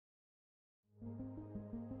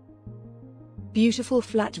Beautiful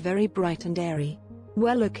flat, very bright and airy.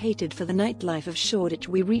 Well located for the nightlife of Shoreditch.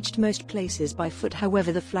 We reached most places by foot,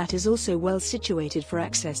 however the flat is also well situated for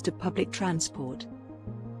access to public transport.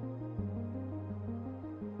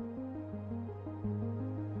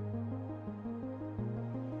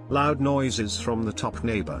 Loud noises from the top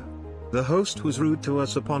neighbor. The host was rude to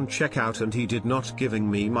us upon checkout and he did not giving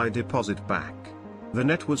me my deposit back. The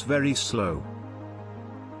net was very slow.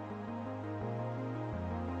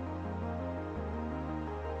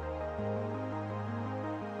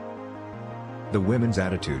 The women's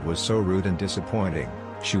attitude was so rude and disappointing.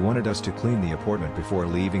 She wanted us to clean the apartment before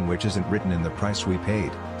leaving, which isn't written in the price we paid.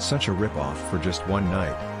 Such a rip-off for just one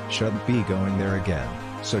night. Shouldn't be going there again.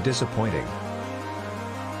 So disappointing.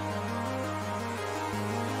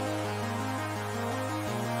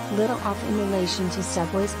 Little off in relation to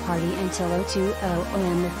Subway's party until 02:00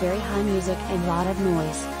 am with very high music and lot of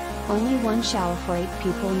noise. Only one shower for 8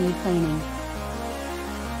 people need cleaning.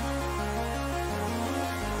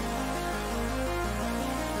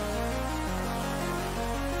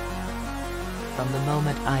 From the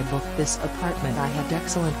moment I booked this apartment I had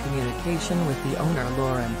excellent communication with the owner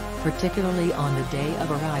Lauren, particularly on the day of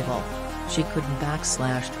arrival. She couldn't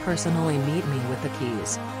personally meet me with the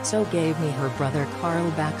keys, so gave me her brother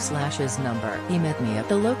Carl*'s number. He met me at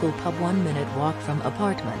the local pub 1 minute walk from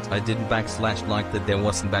apartment. I didn't like that there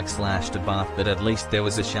wasn't the bath, but at least there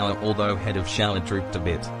was a shower, although head of shower drooped a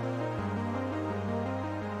bit.